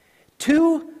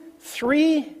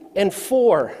3 and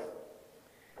 4.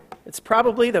 It's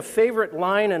probably the favorite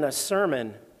line in a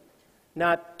sermon,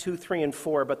 not 2, 3, and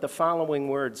 4, but the following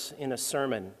words in a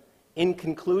sermon. In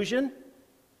conclusion,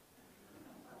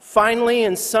 finally,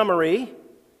 in summary,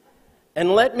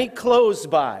 and let me close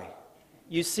by.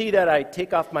 You see that I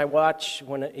take off my watch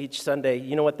each Sunday.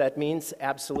 You know what that means?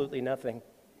 Absolutely nothing.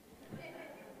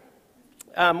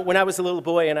 When I was a little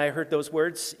boy and I heard those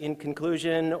words, in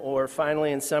conclusion, or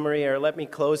finally, in summary, or let me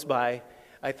close by,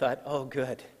 I thought, oh,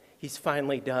 good, he's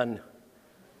finally done.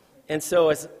 And so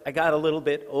as I got a little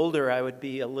bit older, I would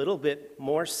be a little bit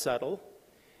more subtle.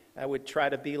 I would try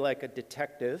to be like a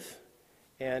detective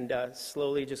and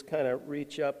slowly just kind of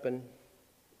reach up and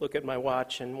look at my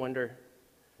watch and wonder,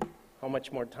 how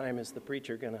much more time is the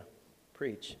preacher going to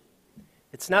preach?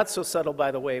 It's not so subtle,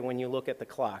 by the way, when you look at the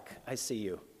clock. I see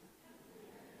you.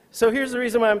 So here's the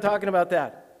reason why I'm talking about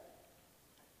that.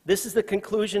 This is the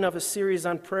conclusion of a series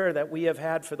on prayer that we have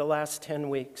had for the last 10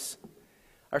 weeks.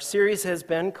 Our series has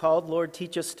been called Lord,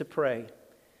 Teach Us to Pray.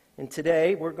 And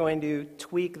today we're going to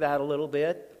tweak that a little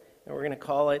bit, and we're going to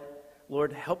call it,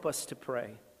 Lord, Help Us to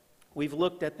Pray. We've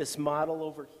looked at this model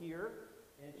over here,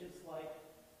 and just like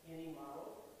any model,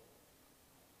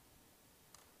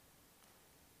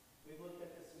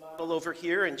 over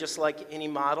here, and just like any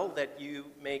model that you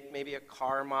make, maybe a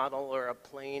car model or a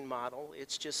plane model,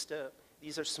 it's just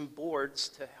these are some boards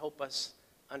to help us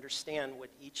understand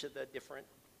what each of the different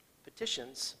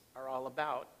petitions are all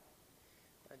about.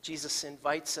 Jesus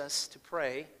invites us to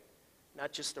pray,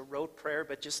 not just a rote prayer,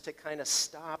 but just to kind of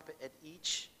stop at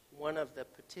each one of the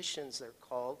petitions they're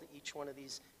called, each one of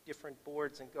these different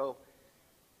boards, and go,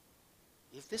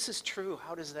 if this is true,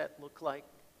 how does that look like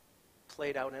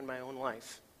played out in my own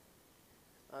life?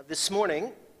 This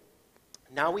morning,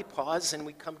 now we pause and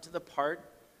we come to the part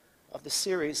of the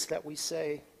series that we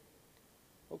say,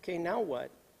 okay, now what?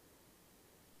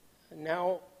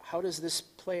 Now, how does this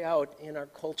play out in our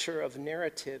culture of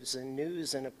narratives and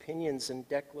news and opinions and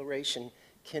declaration?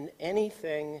 Can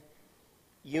anything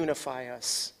unify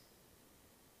us?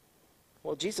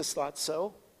 Well, Jesus thought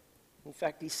so. In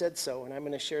fact, he said so, and I'm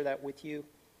going to share that with you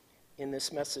in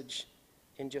this message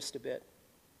in just a bit.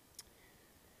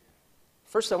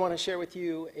 First, I want to share with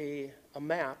you a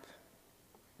map.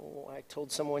 I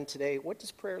told someone today, what does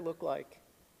prayer look like?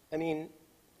 I mean,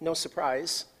 no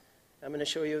surprise. I'm going to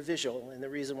show you a visual, and the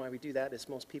reason why we do that is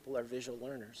most people are visual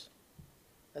learners.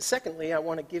 Secondly, I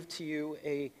want to give to you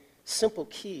a simple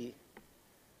key,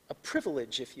 a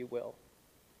privilege, if you will,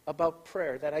 about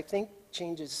prayer that I think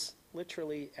changes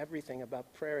literally everything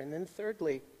about prayer. And then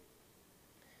thirdly,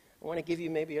 I want to give you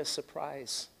maybe a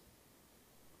surprise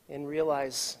and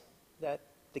realize that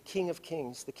the King of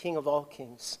Kings, the King of all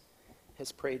kings,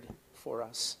 has prayed for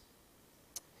us.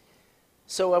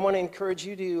 So I want to encourage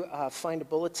you to find a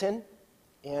bulletin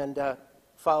and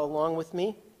follow along with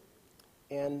me.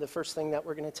 And the first thing that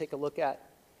we're going to take a look at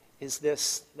is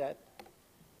this, that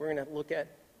we're going to look at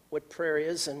what prayer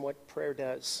is and what prayer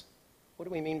does. What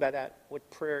do we mean by that? What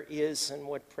prayer is and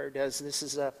what prayer does. This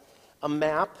is a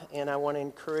map, and I want to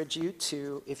encourage you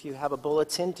to, if you have a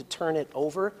bulletin, to turn it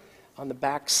over on the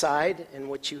back side, and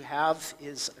what you have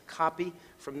is a copy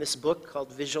from this book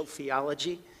called Visual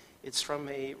Theology. It's from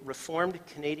a Reformed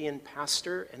Canadian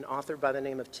pastor and author by the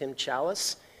name of Tim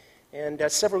Challies. And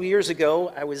several years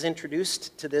ago, I was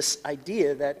introduced to this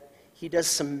idea that he does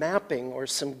some mapping or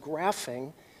some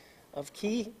graphing of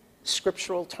key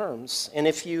scriptural terms. And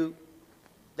if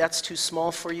that's too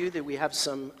small for you, that we have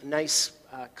some nice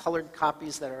colored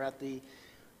copies that are at the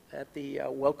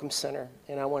Welcome Center,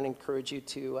 and I want to encourage you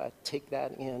to take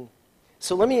that in.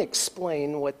 So let me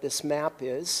explain what this map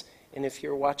is, and if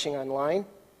you're watching online,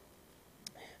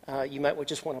 you might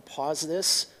just want to pause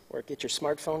this or get your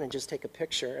smartphone and just take a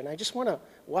picture, and I just want to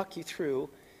walk you through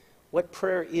what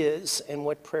prayer is and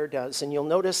what prayer does. And you'll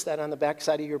notice that on the back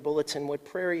side of your bulletin, what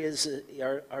prayer is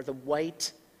are the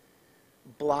white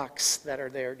blocks that are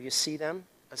there. Do you see them?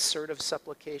 Assertive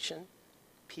supplication,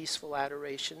 peaceful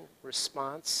adoration,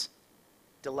 response,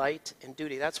 delight, and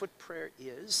duty. That's what prayer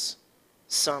is.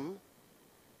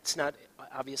 It's not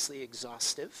obviously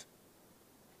exhaustive.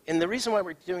 And the reason why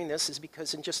we're doing this is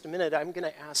because in just a minute I'm going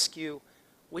to ask you,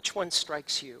 which one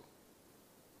strikes you?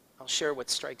 I'll share what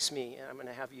strikes me, and I'm going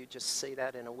to have you just say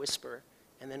that in a whisper,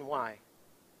 and then why?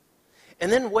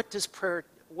 And then what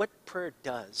prayer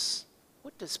does?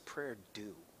 What does prayer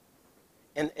do?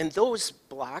 And those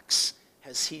blocks,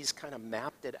 as he's kind of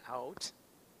mapped it out,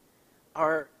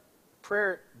 our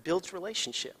prayer builds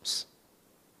relationships.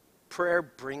 Prayer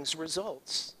brings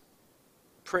results.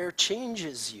 Prayer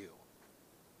changes you.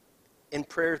 And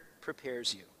prayer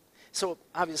prepares you. So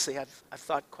obviously I've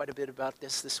thought quite a bit about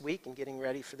this week and getting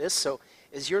ready for this. So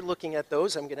as you're looking at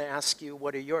those, I'm going to ask you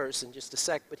what are yours in just a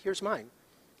sec, but here's mine.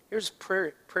 Here's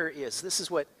prayer is. This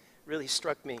is what really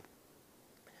struck me.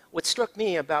 What struck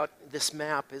me about this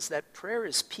map is that prayer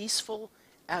is peaceful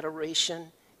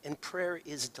adoration and prayer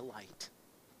is delight.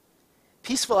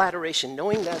 Peaceful adoration,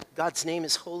 knowing that God's name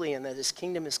is holy and that his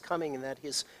kingdom is coming and that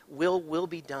his will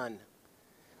be done.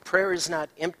 Prayer is not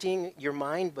emptying your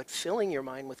mind, but filling your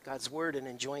mind with God's word and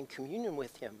enjoying communion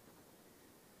with him.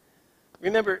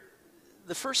 Remember,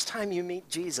 the first time you meet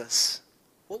Jesus,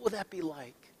 what will that be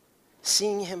like?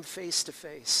 Seeing him face to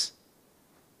face.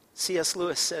 C.S.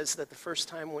 Lewis says that the first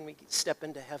time when we step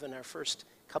into heaven, our first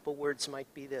couple words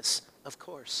might be this, of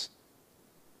course.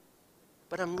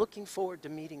 But I'm looking forward to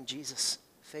meeting Jesus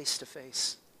face to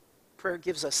face. Prayer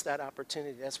gives us that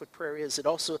opportunity. That's what prayer is. It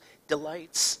also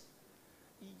delights.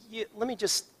 Let me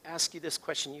just ask you this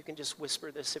question. You can just whisper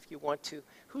this if you want to.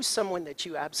 Who's someone that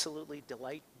you absolutely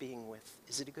delight being with?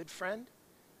 Is it a good friend?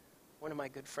 One of my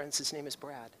good friends, his name is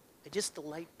Brad. I just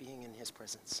delight being in his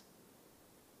presence.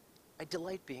 I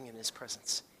delight being in his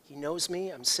presence. He knows me.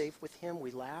 I'm safe with him. We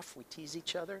laugh. We tease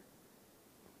each other.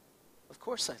 Of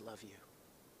course I love you,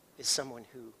 is someone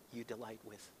who you delight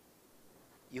with.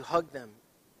 You hug them.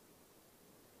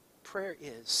 Prayer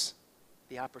is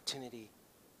the opportunity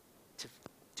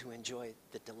to enjoy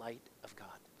the delight of God.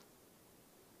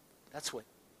 That's what.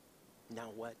 Now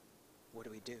what? What do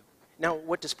we do? Now,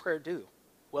 what does prayer do?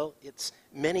 Well, it's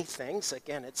many things.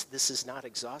 Again, this is not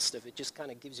exhaustive. It just kind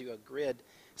of gives you a grid,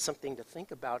 something to think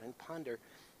about and ponder.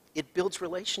 It builds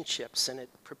relationships and it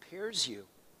prepares you.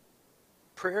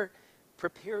 Prayer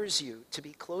prepares you to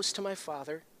be close to my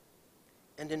Father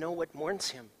and to know what mourns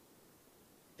him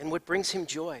and what brings him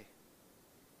joy.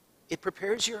 It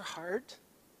prepares your heart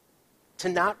to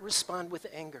not respond with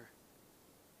anger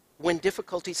when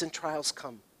difficulties and trials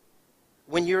come.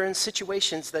 When you're in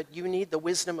situations that you need the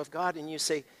wisdom of God and you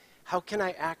say, how can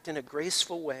I act in a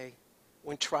graceful way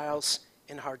when trials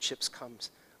and hardships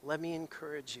comes? Let me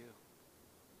encourage you.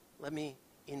 Let me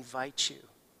invite you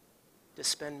to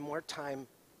spend more time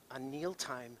on kneel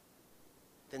time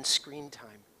than screen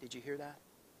time. Did you hear that?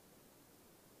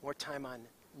 More time on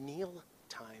kneel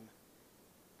time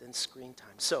than screen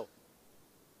time. So,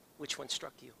 which one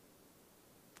struck you?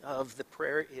 Of the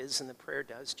prayer is and the prayer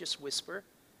does, just whisper.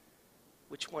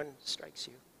 Which one strikes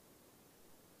you?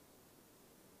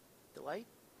 Delight?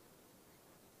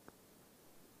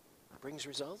 Brings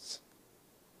results?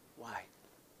 Why?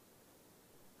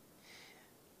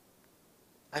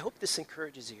 I hope this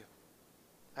encourages you.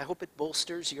 I hope it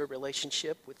bolsters your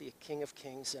relationship with the King of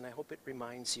Kings, and I hope it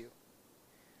reminds you.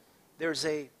 There's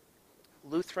a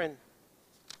Lutheran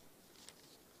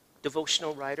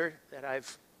devotional writer that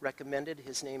I've recommended.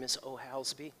 His name is O.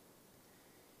 Halsby.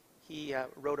 He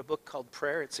wrote a book called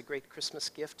Prayer. It's a great Christmas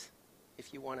gift.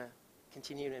 If you want to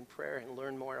continue in prayer and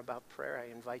learn more about prayer,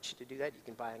 I invite you to do that. You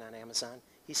can buy it on Amazon.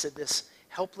 He said this,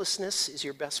 helplessness is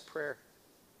your best prayer.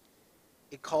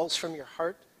 It calls from your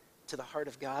heart to the heart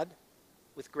of God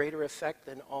with greater effect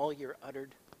than all your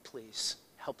uttered pleas.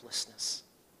 Helplessness.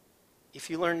 If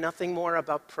you learn nothing more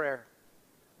about prayer,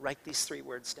 write these 3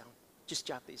 words down. Just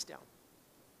jot these down.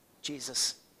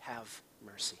 Jesus, have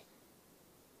mercy.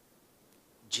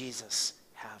 Jesus,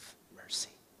 have mercy.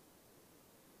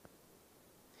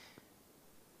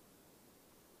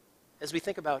 As we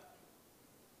think about,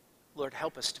 Lord,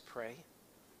 help us to pray,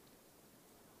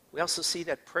 we also see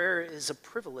that prayer is a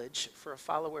privilege for a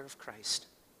follower of Christ.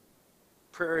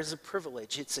 Prayer is a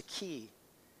privilege. It's a key.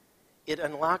 It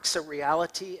unlocks a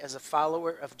reality as a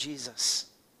follower of Jesus.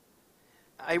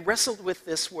 I wrestled with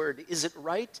this word. Is it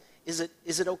right? Is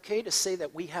it okay to say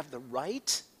that we have the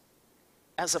right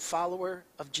as a follower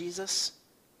of Jesus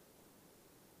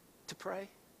to pray?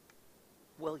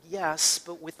 Well, yes,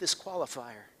 but with this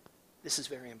qualifier. This is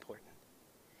very important.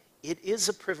 It is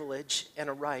a privilege and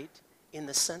a right in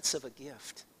the sense of a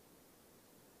gift.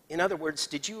 In other words,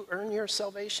 did you earn your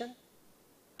salvation?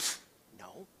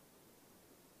 No.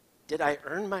 Did I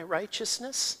earn my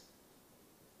righteousness?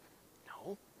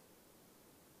 No.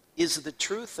 Is the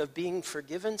truth of being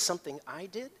forgiven something I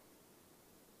did?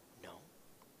 No.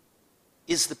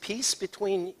 Is the peace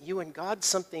between you and God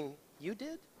something you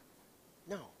did?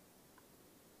 No.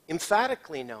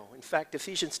 Emphatically no. In fact,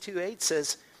 Ephesians 2:8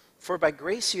 says, for by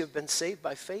grace you have been saved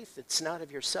by faith. It's not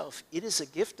of yourself. It is a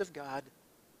gift of God.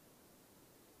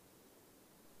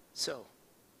 So,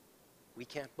 we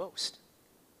can't boast.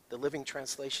 The Living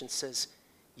Translation says,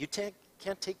 you can't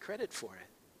take credit for it.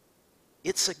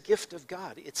 It's a gift of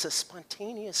God. It's a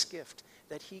spontaneous gift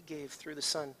that he gave through the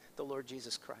Son, the Lord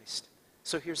Jesus Christ.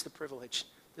 So here's the privilege.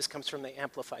 This comes from the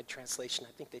Amplified Translation.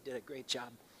 I think they did a great job.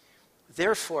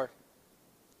 Therefore,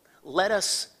 let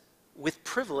us with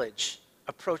privilege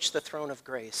approach the throne of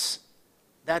grace.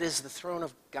 That is the throne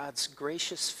of God's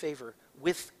gracious favor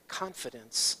with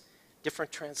confidence.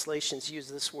 Different translations use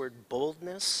this word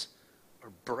boldness or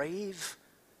brave.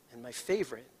 And my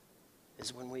favorite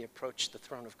is when we approach the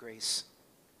throne of grace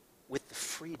with the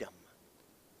freedom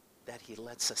that he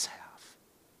lets us have.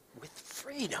 With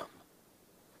freedom.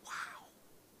 Wow.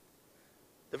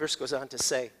 The verse goes on to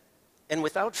say, and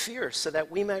without fear, so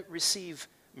that we might receive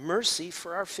mercy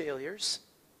for our failures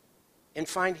and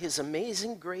find his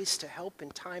amazing grace to help in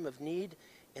time of need,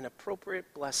 an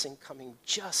appropriate blessing coming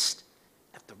just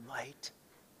at the right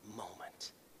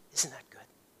moment. Isn't that good?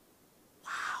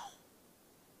 Wow.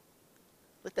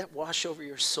 Let that wash over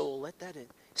your soul. Let that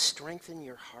strengthen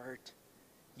your heart.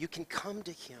 You can come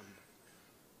to him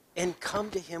and come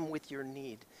to him with your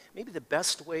need. Maybe the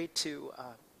best way to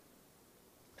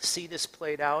see this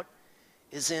played out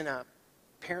is in a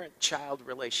parent-child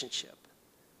relationship,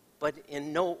 but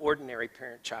in no ordinary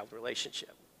parent-child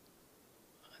relationship.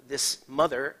 This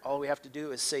mother, all we have to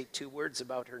do is say 2 words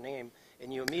about her name,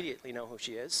 and you immediately know who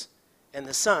she is. And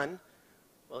the son,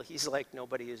 well, he's like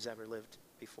nobody who's ever lived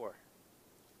before.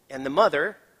 And the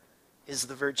mother is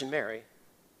the Virgin Mary.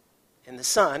 And the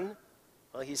son,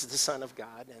 well, he's the Son of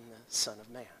God and the Son of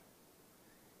Man.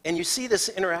 And you see this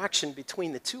interaction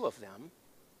between the two of them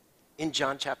in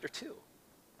John chapter 2.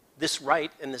 This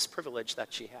right and this privilege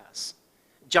that she has.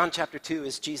 John chapter 2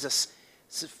 is Jesus'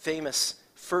 famous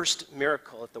first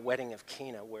miracle at the wedding of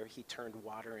Cana, where he turned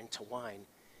water into wine.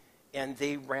 And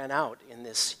they ran out in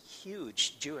this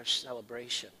huge Jewish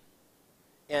celebration.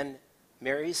 And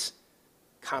Mary's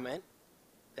comment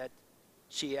that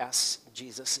she asks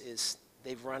Jesus is,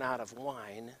 they've run out of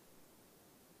wine.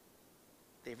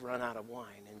 They've run out of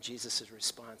wine. And Jesus'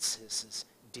 response is,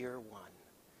 dear one,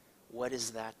 what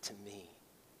is that to me?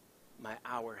 My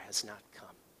hour has not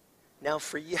come. Now,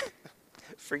 for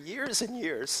years and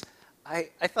years, I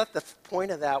thought the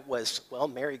point of that was, well,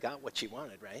 Mary got what she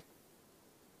wanted, right?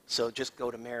 So just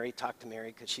go to Mary, talk to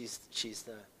Mary, because she's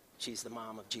the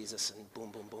mom of Jesus, and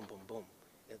boom, boom, boom, boom, boom.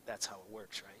 That's how it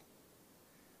works, right?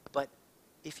 But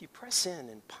if you press in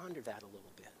and ponder that a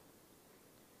little bit,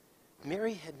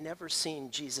 Mary had never seen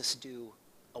Jesus do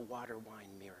a water wine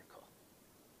miracle.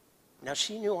 Now,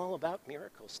 she knew all about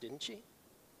miracles, didn't she?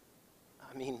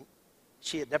 I mean,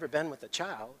 she had never been with a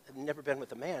child, had never been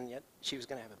with a man, yet she was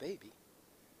going to have a baby.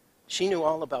 She knew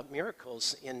all about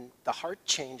miracles in the heart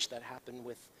change that happened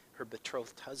with her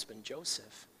betrothed husband,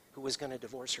 Joseph, who was going to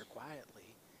divorce her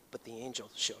quietly, but the angel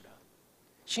showed up.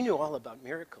 She knew all about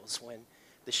miracles when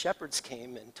the shepherds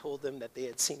came and told them that they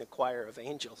had seen a choir of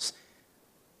angels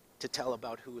to tell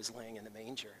about who was laying in the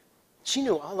manger. She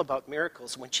knew all about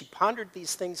miracles when she pondered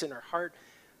these things in her heart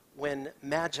when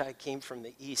Magi came from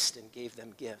the east and gave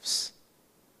them gifts.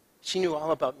 She knew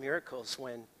all about miracles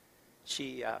when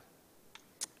she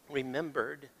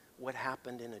remembered what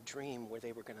happened in a dream where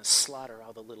they were going to slaughter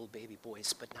all the little baby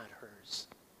boys, but not hers.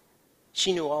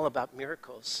 She knew all about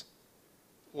miracles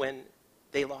when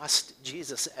they lost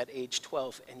Jesus at age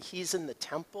 12, and he's in the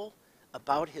temple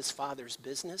about his father's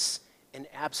business and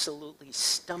absolutely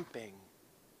stumping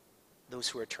those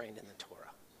who are trained in the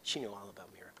Torah. She knew all about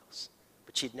miracles,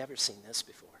 but she'd never seen this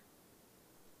before.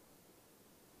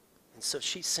 And so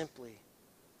she simply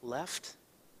left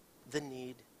the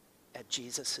need at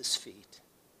Jesus' feet,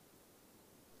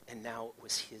 and now it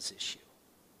was his issue.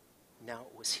 Now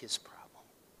it was his problem.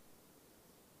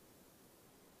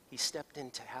 He stepped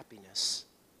into happiness,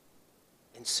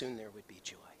 and soon there would be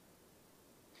joy.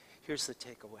 Here's the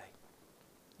takeaway.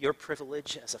 Your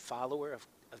privilege as a follower of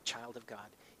child of God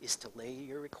is to lay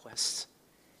your requests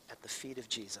at the feet of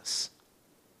Jesus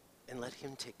and let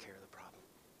him take care of the problem.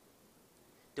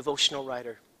 Devotional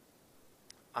writer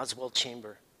Oswald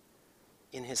Chamber,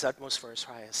 in his Utmost for His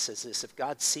Highest, says this: if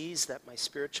God sees that my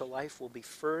spiritual life will be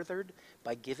furthered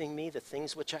by giving me the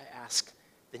things which I ask,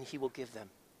 then he will give them.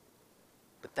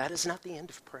 But that is not the end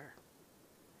of prayer.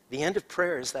 The end of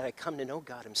prayer is that I come to know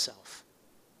God himself.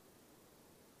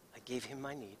 I gave him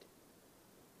my need.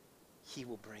 He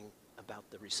will bring about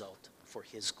the result for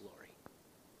his glory.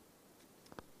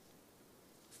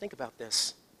 Think about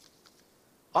this.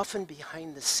 Often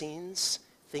behind the scenes,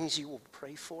 things you will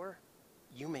pray for,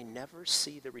 you may never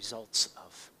see the results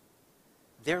of.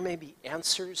 There may be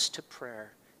answers to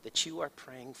prayer that you are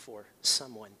praying for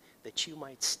someone that you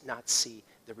might not see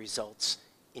the results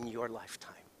in your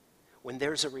lifetime. When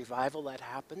there's a revival that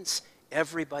happens,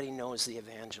 everybody knows the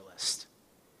evangelist.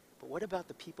 But what about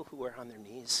the people who are on their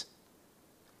knees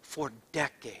for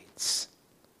decades,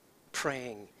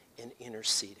 praying and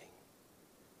interceding.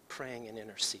 Praying and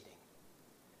interceding.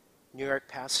 New York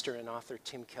pastor and author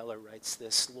Tim Keller writes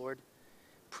this, Lord,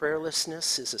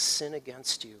 prayerlessness is a sin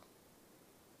against you.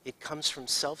 It comes from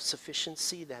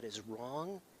self-sufficiency that is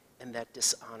wrong and that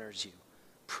dishonors you.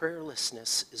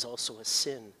 Prayerlessness is also a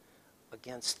sin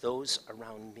against those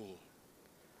around me.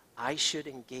 I should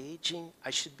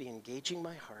be engaging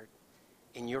my heart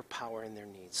in your power and their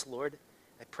needs. Lord,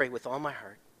 I pray with all my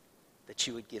heart that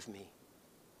you would give me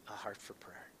a heart for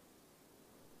prayer.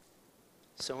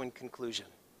 So in conclusion,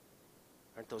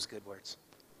 aren't those good words?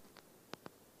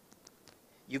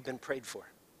 You've been prayed for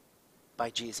by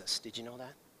Jesus. Did you know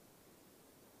that?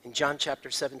 In John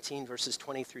chapter 17, verses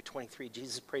 20 through 23,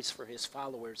 Jesus prays for his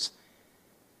followers.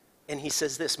 And he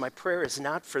says this, my prayer is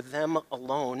not for them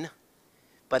alone,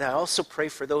 but I also pray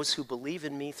for those who believe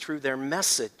in me through their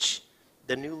message.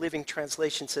 The New Living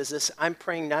Translation says this, I'm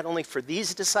praying not only for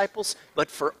these disciples,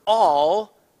 but for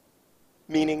all,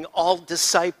 meaning all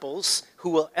disciples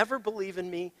who will ever believe in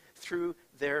me through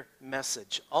their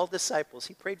message. All disciples.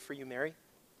 He prayed for you, Mary.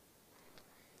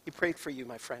 He prayed for you,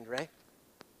 my friend Ray.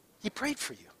 He prayed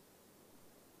for you.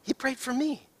 He prayed for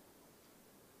me.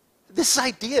 This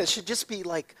idea should just be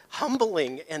like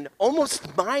humbling and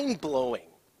almost mind-blowing.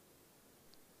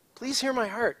 Please hear my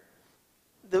heart.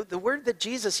 The word that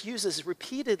Jesus uses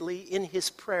repeatedly in his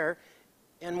prayer,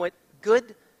 and what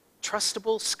good,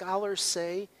 trustable scholars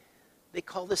say, they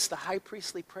call this the high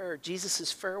priestly prayer,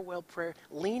 Jesus' farewell prayer.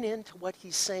 Lean into what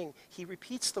he's saying. He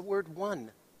repeats the word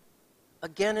one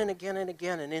again and again and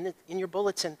again. And in your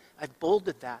bulletin, I've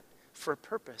bolded that for a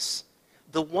purpose.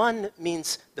 The one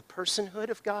means the personhood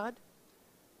of God,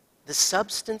 the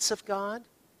substance of God,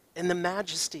 and the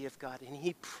majesty of God. And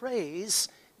he prays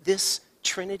this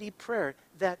Trinity prayer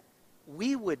that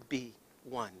we would be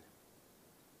one.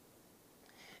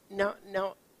 Now,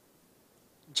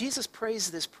 Jesus prays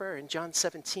this prayer in John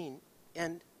 17,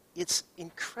 and it's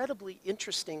incredibly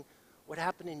interesting what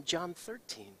happened in John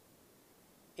 13.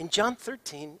 In John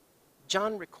 13,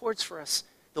 John records for us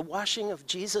the washing of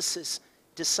Jesus'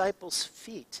 disciples'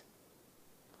 feet.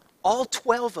 All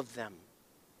 12 of them.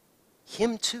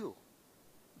 Him too.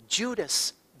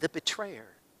 Judas, the betrayer.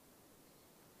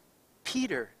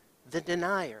 Peter, the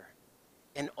denier.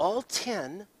 And all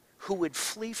 10 who would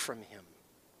flee from him.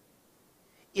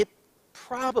 It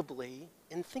probably,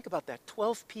 and think about that,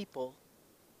 12 people,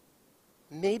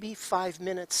 maybe 5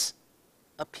 minutes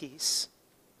apiece,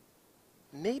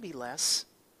 maybe less,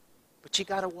 but you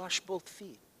got to wash both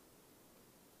feet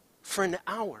for an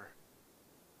hour.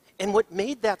 And what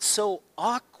made that so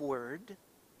awkward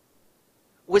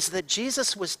was that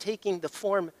Jesus was taking the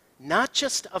form not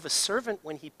just of a servant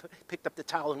when he picked up the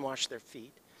towel and washed their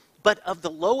feet, but of the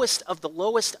lowest of the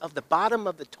lowest of the bottom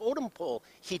of the totem pole,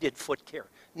 he did foot care.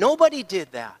 Nobody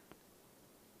did that.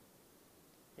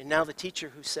 And now the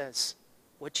teacher who says,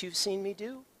 what you've seen me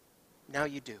do, now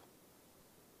you do.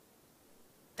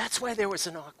 That's why there was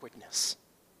an awkwardness.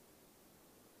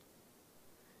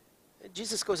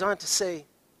 Jesus goes on to say,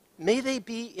 may they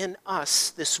be in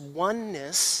us, this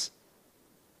oneness,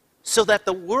 so that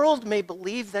the world may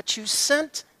believe that you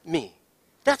sent me.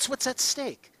 That's what's at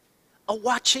stake. A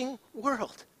watching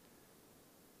world.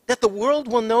 That the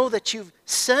world will know that you've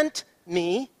sent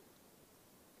me,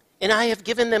 and I have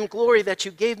given them glory that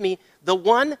you gave me, the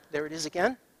one, there it is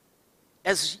again,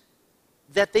 as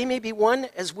that they may be one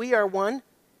as we are one,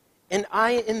 and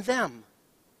I in them.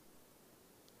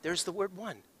 There's the word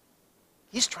one.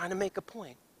 He's trying to make a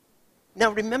point.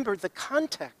 Now remember the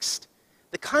context.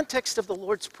 The context of the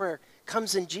Lord's Prayer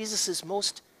comes in Jesus'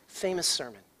 most famous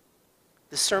sermon.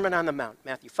 The Sermon on the Mount.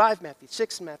 Matthew 5, Matthew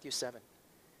 6, and Matthew 7.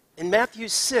 And Matthew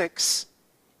 6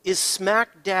 is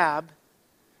smack dab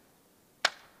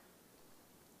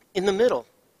in the middle.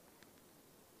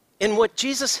 And what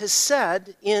Jesus has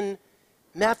said in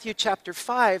Matthew chapter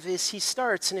 5 is he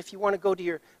starts, and if you want to go to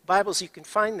your Bibles, you can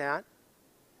find that.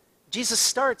 Jesus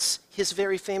starts his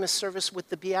very famous service with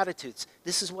the Beatitudes.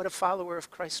 This is what a follower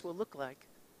of Christ will look like.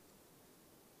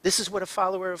 This is what a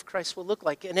follower of Christ will look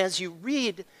like. And as you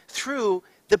read through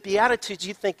the Beatitudes,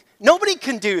 you think, nobody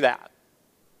can do that.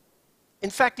 In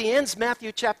fact, he ends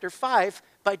Matthew chapter 5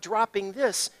 by dropping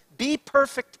this, be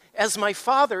perfect as my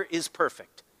Father is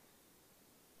perfect.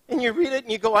 And you read it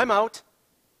and you go, I'm out.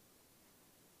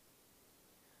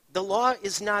 The law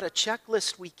is not a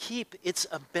checklist we keep, it's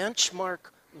a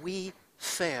benchmark we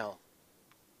fail.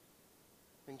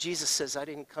 And Jesus says, I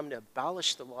didn't come to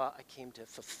abolish the law, I came to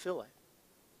fulfill it.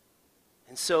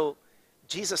 And so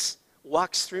Jesus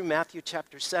walks through Matthew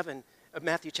chapter 5,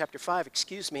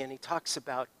 and he talks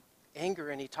about anger,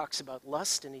 and he talks about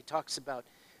lust, and he talks about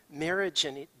marriage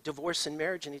and divorce and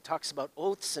marriage, and he talks about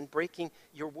oaths and breaking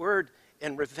your word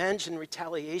and revenge and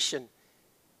retaliation.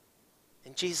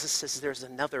 And Jesus says there's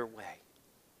another way.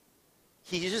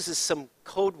 He uses some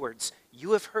code words.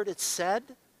 You have heard it said,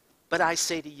 but I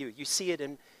say to you. You see it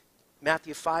in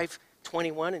Matthew 5,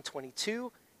 21 and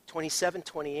 22, 27,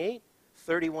 28,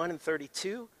 31 and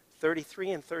 32,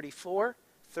 33 and 34,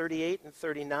 38 and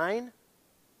 39, and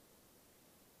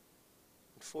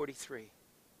 43.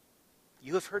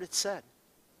 You have heard it said.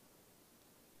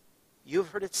 You have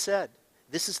heard it said.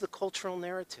 This is the cultural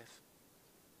narrative.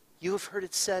 You have heard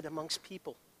it said amongst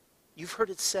people. You've heard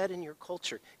it said in your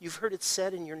culture. You've heard it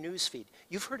said in your newsfeed.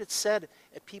 You've heard it said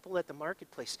at people at the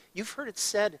marketplace. You've heard it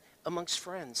said amongst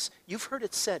friends. You've heard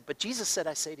it said, but Jesus said,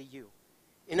 I say to you.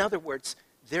 In other words,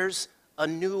 there's a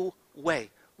new way.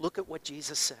 Look at what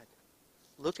Jesus said.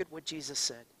 Look at what Jesus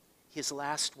said. His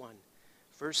last one,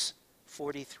 verse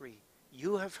 43.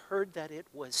 You have heard that it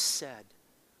was said,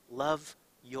 love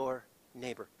your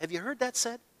neighbor. Have you heard that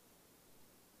said?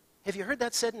 Have you heard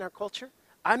that said in our culture?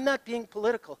 I'm not being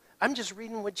political. I'm just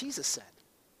reading what Jesus said.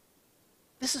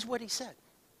 This is what he said.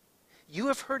 You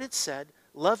have heard it said,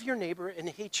 love your neighbor and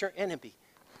hate your enemy.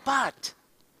 But,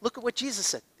 look at what Jesus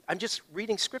said. I'm just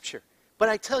reading scripture. But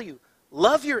I tell you,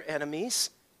 love your enemies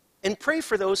and pray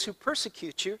for those who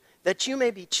persecute you, that you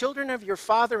may be children of your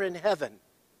Father in heaven.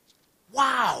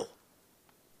 Wow!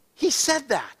 He said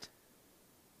that.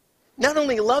 Not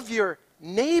only love your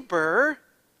neighbor,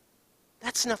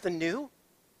 that's nothing new.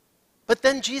 But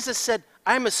then Jesus said,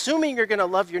 I'm assuming you're going to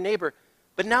love your neighbor,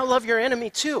 but now love your enemy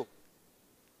too.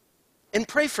 And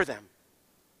pray for them.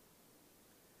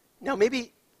 Now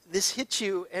maybe this hits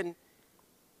you and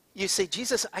you say,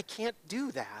 Jesus, I can't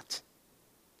do that.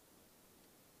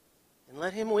 And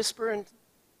let him whisper and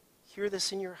hear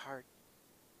this in your heart.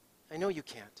 I know you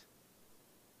can't,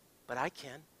 but I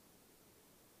can.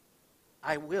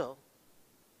 I will,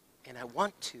 and I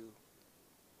want to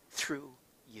through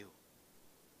you.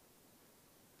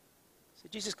 So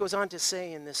Jesus goes on to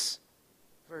say in this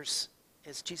verse,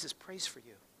 as Jesus prays for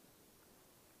you,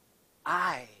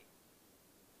 I,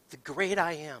 the great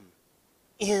I am,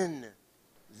 in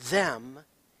them,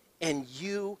 and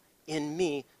you in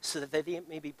me, so that they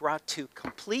may be brought to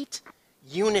complete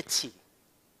unity.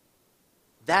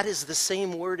 That is the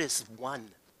same word as one.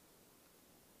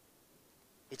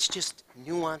 It's just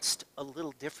nuanced a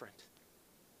little different.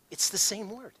 It's the same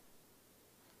word.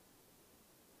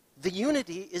 The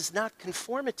unity is not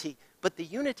conformity, but the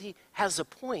unity has a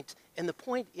point, and the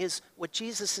point is what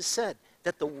Jesus has said,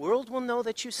 that the world will know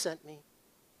that you sent me,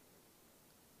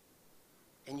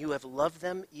 and you have loved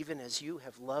them even as you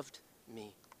have loved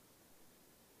me.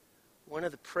 One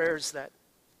of the prayers that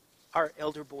our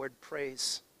elder board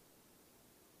prays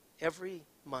every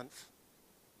month,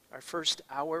 our first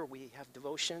hour, we have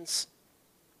devotions,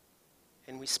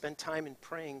 and we spend time in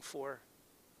praying for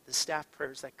the staff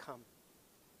prayers that come.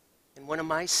 And one of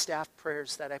my staff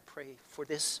prayers that I pray for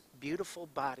this beautiful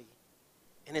body,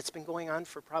 and it's been going on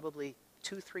for probably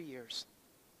 2-3 years.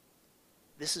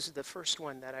 This is the first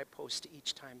one that I post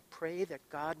each time. Pray that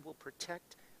God will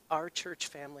protect our church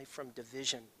family from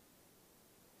division.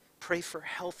 Pray for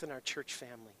health in our church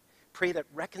family. Pray that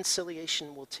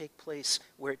reconciliation will take place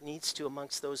where it needs to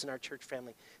amongst those in our church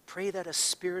family. Pray that a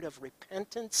spirit of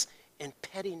repentance and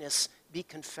pettiness be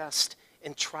confessed,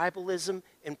 and tribalism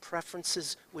and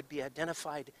preferences would be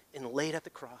identified and laid at the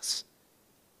cross.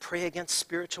 Pray against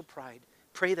spiritual pride.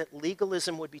 Pray that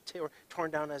legalism would be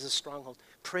torn down as a stronghold.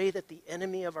 Pray that the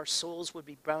enemy of our souls would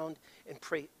be bound, and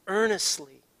pray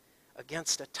earnestly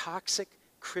against a toxic,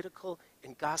 critical,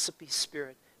 and gossipy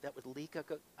spirit that would leak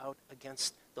out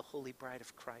against the holy bride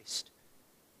of Christ.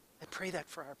 I pray that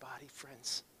for our body,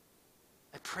 friends.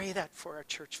 I pray that for our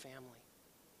church family.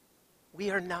 We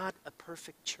are not a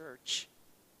perfect church.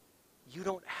 You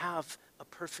don't have a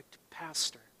perfect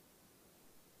pastor.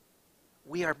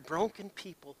 We are broken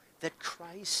people that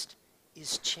Christ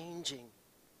is changing.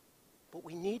 But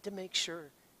we need to make sure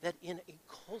that in a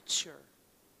culture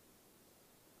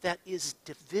that is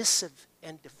divisive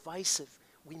and divisive,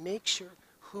 we make sure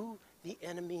who the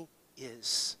enemy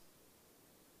is.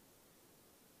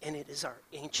 And it is our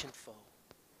ancient foe.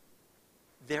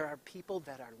 There are people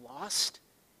that are lost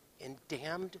and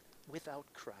damned without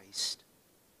Christ,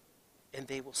 and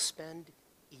they will spend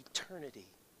eternity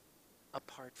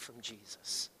apart from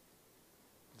Jesus.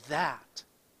 That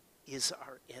is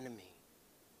our enemy.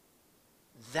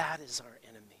 That is our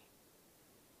enemy.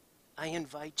 I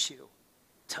invite you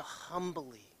to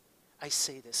humbly, I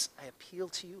say this, I appeal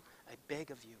to you, I beg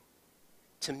of you,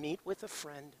 to meet with a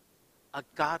friend, a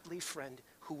godly friend,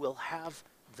 who will have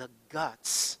the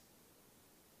guts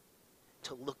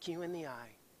to look you in the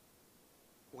eye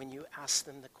when you ask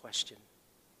them the question,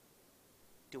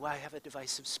 do I have a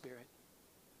divisive spirit?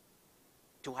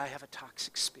 Do I have a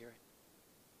toxic spirit?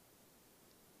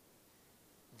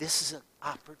 This is an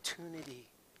opportunity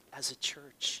as a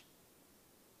church.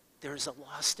 There is a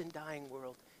lost and dying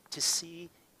world to see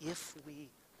if we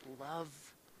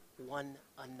love one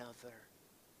another.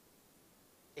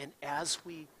 And as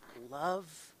we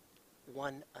love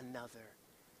one another,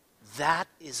 that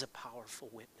is a powerful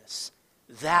witness.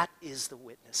 That is the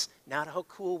witness. Not how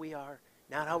cool we are,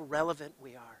 not how relevant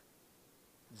we are.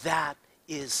 That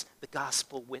is the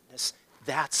gospel witness.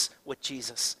 That's what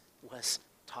Jesus was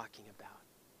talking about.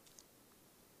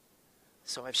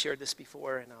 So I've shared this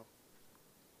before, and I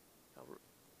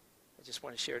just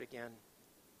want to share it again.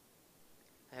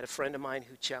 I had a friend of mine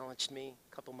who challenged me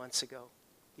a couple months ago.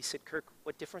 He said, Kirk,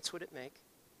 what difference would it make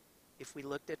if we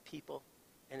looked at people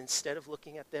and instead of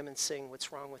looking at them and saying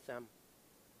what's wrong with them,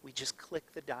 we just click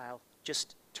the dial,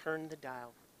 just turn the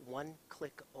dial one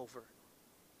click over,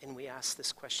 and we ask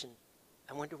this question,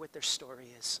 I wonder what their story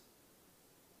is.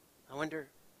 I wonder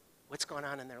what's going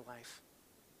on in their life.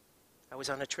 I was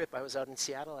on a trip. I was out in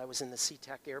Seattle. I was in the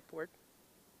SeaTac airport.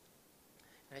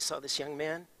 And I saw this young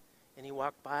man, and he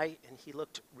walked by, and he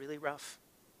looked really rough.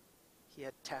 He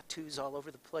had tattoos all over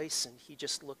the place, and he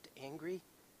just looked angry.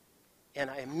 And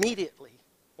I immediately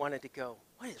wanted to go,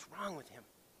 what is wrong with him?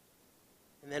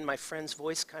 And then my friend's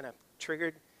voice kind of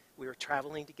triggered. We were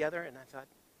traveling together, and I thought,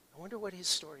 I wonder what his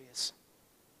story is.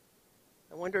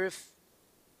 I wonder if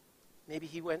maybe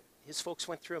his folks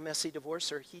went through a messy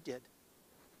divorce, or he did.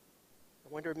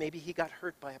 I wonder maybe he got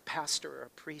hurt by a pastor or a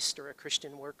priest or a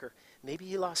Christian worker. Maybe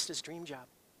he lost his dream job.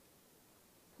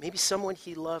 Maybe someone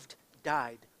he loved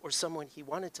died, or someone he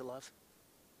wanted to love.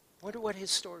 I wonder what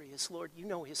his story is. Lord, you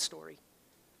know his story.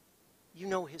 You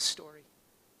know his story.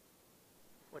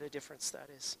 What a difference that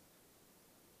is.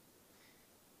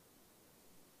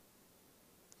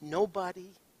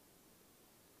 Nobody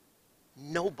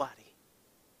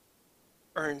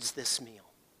earns this meal.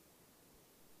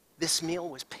 This meal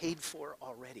was paid for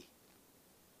already.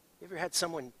 You ever had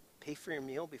someone pay for your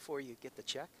meal before you get the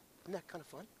check? Isn't that kind of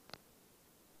fun?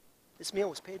 This meal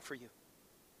was paid for you.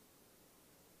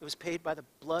 It was paid by the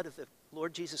blood of the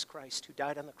Lord Jesus Christ who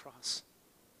died on the cross.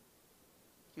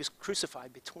 He was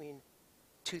crucified between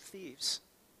two thieves.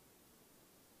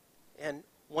 And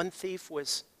one thief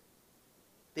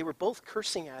they were both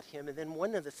cursing at him, and then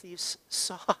one of the thieves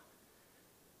saw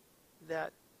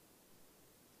that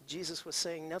Jesus was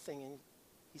saying nothing, and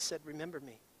he said, remember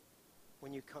me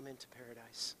when you come into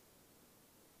paradise.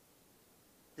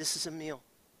 This is a meal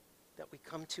that we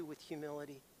come to with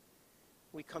humility.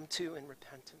 We come to in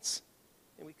repentance.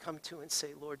 And we come to and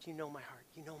say, Lord, you know my heart.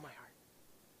 You know my heart.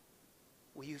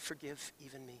 Will you forgive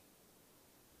even me?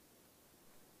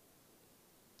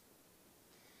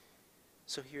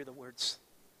 So hear the words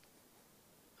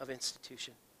of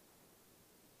institution.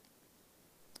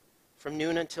 From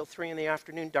noon until 3 in the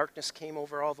afternoon, darkness came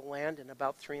over all the land, and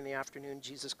about 3 in the afternoon,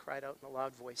 Jesus cried out in a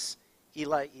loud voice,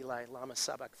 Eli, Eli, lama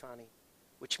sabachthani,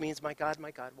 which means, my God,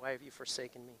 why have you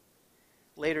forsaken me?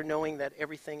 Later, knowing that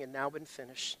everything had now been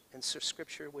finished, and so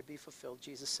Scripture would be fulfilled,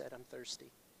 Jesus said, I'm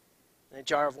thirsty. And a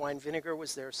jar of wine vinegar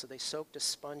was there, so they soaked a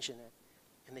sponge in it,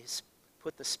 and they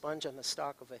put the sponge on the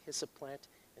stalk of a hyssop plant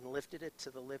and lifted it to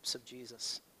the lips of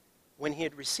Jesus. When he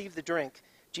had received the drink,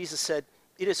 Jesus said,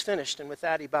 it is finished, and with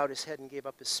that he bowed his head and gave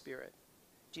up his spirit.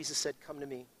 Jesus said, come to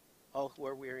me, all who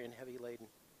are weary and heavy laden,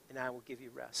 and I will give you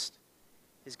rest.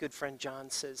 His good friend John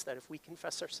says that if we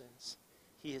confess our sins,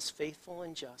 he is faithful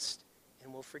and just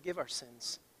and will forgive our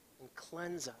sins and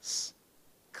cleanse us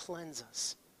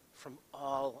from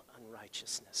all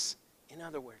unrighteousness. In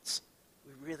other words,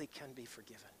 we really can be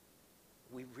forgiven.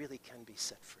 We really can be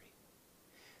set free.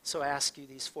 So I ask you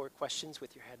these 4 questions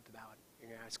with your head bowed and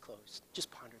your eyes closed. Just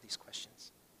ponder these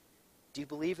questions. Do you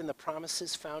believe in the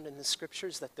promises found in the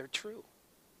Scriptures that they're true?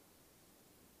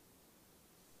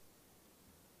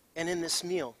 And in this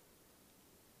meal,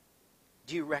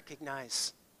 do you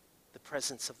recognize the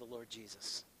presence of the Lord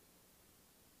Jesus?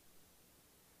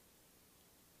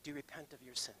 Do you repent of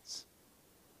your sins?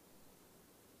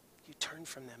 Do you turn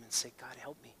from them and say, God,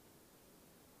 help me?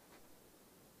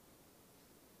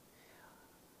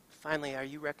 Finally, are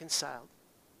you reconciled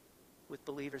with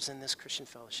believers in this Christian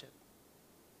fellowship?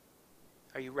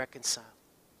 Are you reconciled?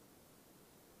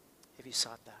 Have you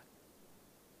sought that?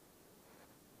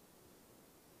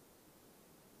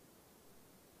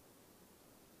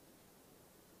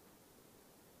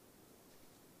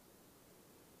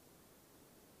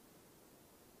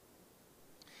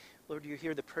 Lord, you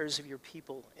hear the prayers of your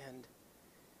people, and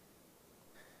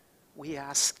we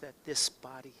ask that this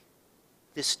body,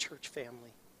 this church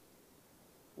family,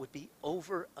 would be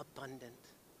overabundant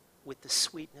with the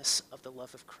sweetness of the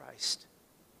love of Christ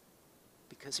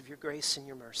because of your grace and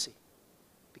your mercy,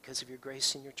 because of your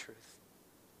grace and your truth,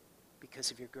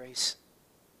 because of your grace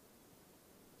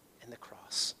and the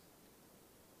cross.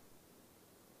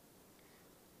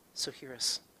 So hear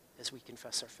us as we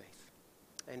confess our faith.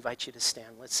 I invite you to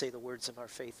stand. Let's say the words of our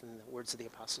faith and the words of the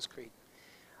Apostles' Creed.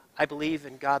 I believe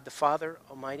in God the Father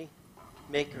Almighty,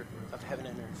 maker of heaven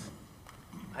and earth.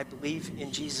 I believe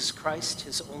in Jesus Christ,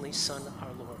 his only Son,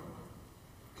 our Lord,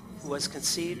 who was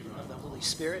conceived of the Holy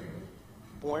Spirit,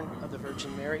 born of the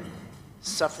Virgin Mary,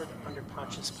 suffered under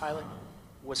Pontius Pilate,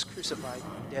 was crucified,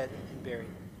 dead, and buried.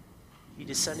 He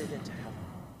descended into heaven.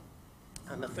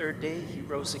 On the third day, he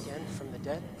rose again from the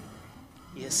dead.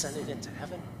 He ascended into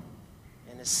heaven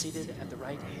and is seated at the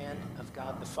right hand of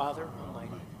God the Father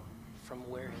Almighty, from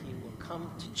where he will come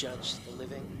to judge the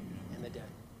living and the dead.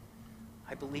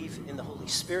 I believe in the Holy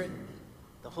Spirit,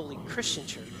 the holy Christian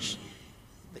church,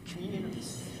 the communion of the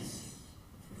saints,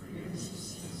 the forgiveness of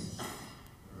sins,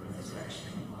 the resurrection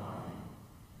of the body,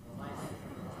 and the life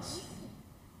everlasting.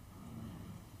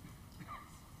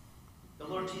 The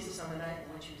Lord Jesus, on the night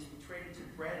in which he was betrayed,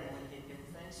 took bread, and when he had given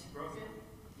thanks, he broke it,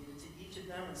 gave it to each of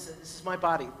them, and said, "This is my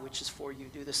body, which is for you.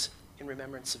 Do this in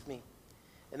remembrance of me."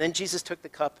 And then Jesus took the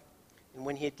cup, and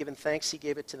when he had given thanks, he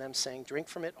gave it to them, saying, "Drink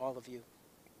from it, all of you.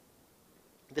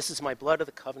 This is my blood of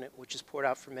the covenant, which is poured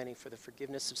out for many for the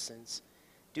forgiveness of sins.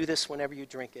 Do this whenever you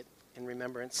drink it in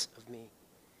remembrance of me."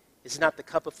 Is not the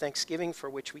cup of thanksgiving for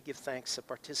which we give thanks a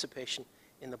participation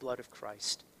in the blood of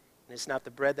Christ? And is not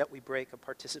the bread that we break a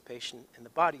participation in the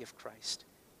body of Christ?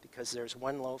 Because there's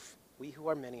one loaf, we who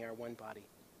are many are one body,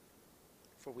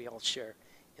 for we all share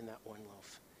in that one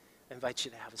loaf. I invite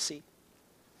you to have a seat.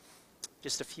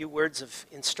 Just a few words of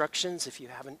instructions. If you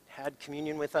haven't had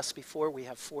communion with us before, we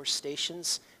have 4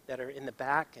 stations that are in the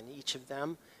back, and each of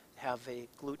them have a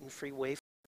gluten-free wafer.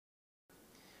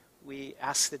 We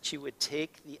ask that you would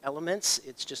take the elements.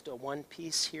 It's just a one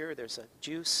piece here. There's a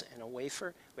juice and a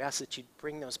wafer. We ask that you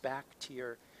bring those back to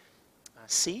your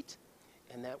seat,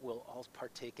 and that we'll all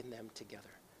partake in them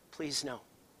together. Please know,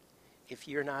 if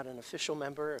you're not an official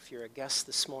member, if you're a guest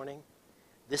this morning,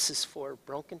 this is for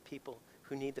broken people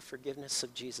who need the forgiveness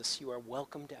of Jesus. You are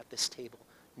welcomed at this table.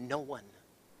 No one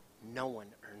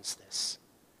earns this.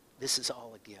 This is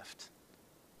all a gift,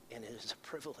 and it is a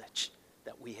privilege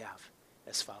that we have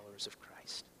as followers of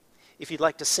Christ. If you'd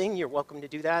like to sing, you're welcome to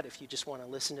do that. If you just want to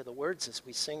listen to the words as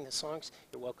we sing the songs,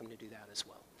 you're welcome to do that as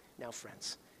well. Now,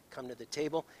 friends, come to the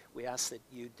table. We ask that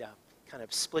you'd kind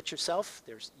of split yourself.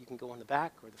 You can go in the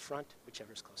back or the front,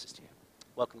 whichever is closest to you.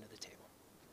 Welcome to the table.